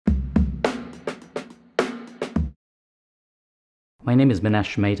My name is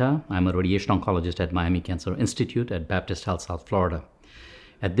Minesh Mehta. I'm a radiation oncologist at Miami Cancer Institute at Baptist Health, South Florida.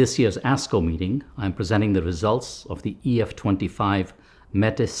 At this year's ASCO meeting, I'm presenting the results of the EF25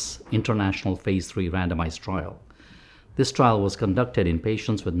 METIS International Phase III randomized trial. This trial was conducted in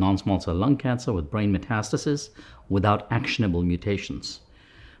patients with non-small cell lung cancer with brain metastasis without actionable mutations.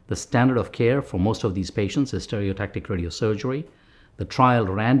 The standard of care for most of these patients is stereotactic radiosurgery. The trial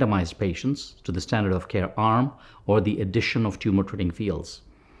randomized patients to the standard of care arm or the addition of tumor treating fields.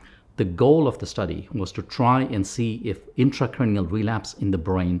 The goal of the study was to try and see if intracranial relapse in the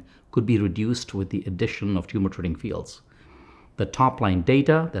brain could be reduced with the addition of tumor treating fields. The top-line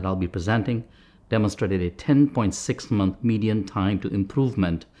data that I'll be presenting demonstrated a 10.6-month median time to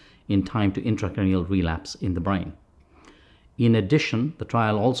improvement in time to intracranial relapse in the brain. In addition, the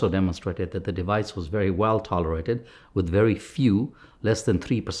trial also demonstrated that the device was very well tolerated with very few, less than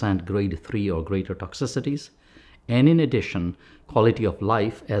 3% grade 3 or greater toxicities. And in addition, quality of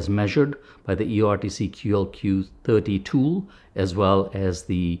life as measured by the EORTC QLQ30 tool, as well as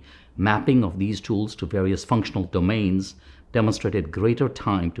the mapping of these tools to various functional domains, demonstrated greater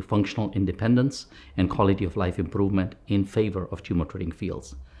time to functional independence and quality of life improvement in favor of tumor treating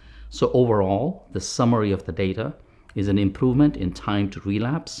fields. So overall, the summary of the data is an improvement in time to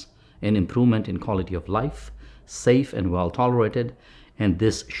relapse, an improvement in quality of life, safe and well tolerated, and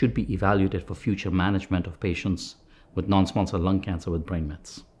this should be evaluated for future management of patients with non-small cell lung cancer with brain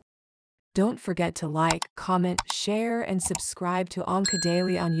mets. Don't forget to like, comment, share, and subscribe to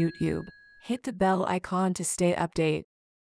OncoDaily on YouTube. Hit the bell icon to stay updated.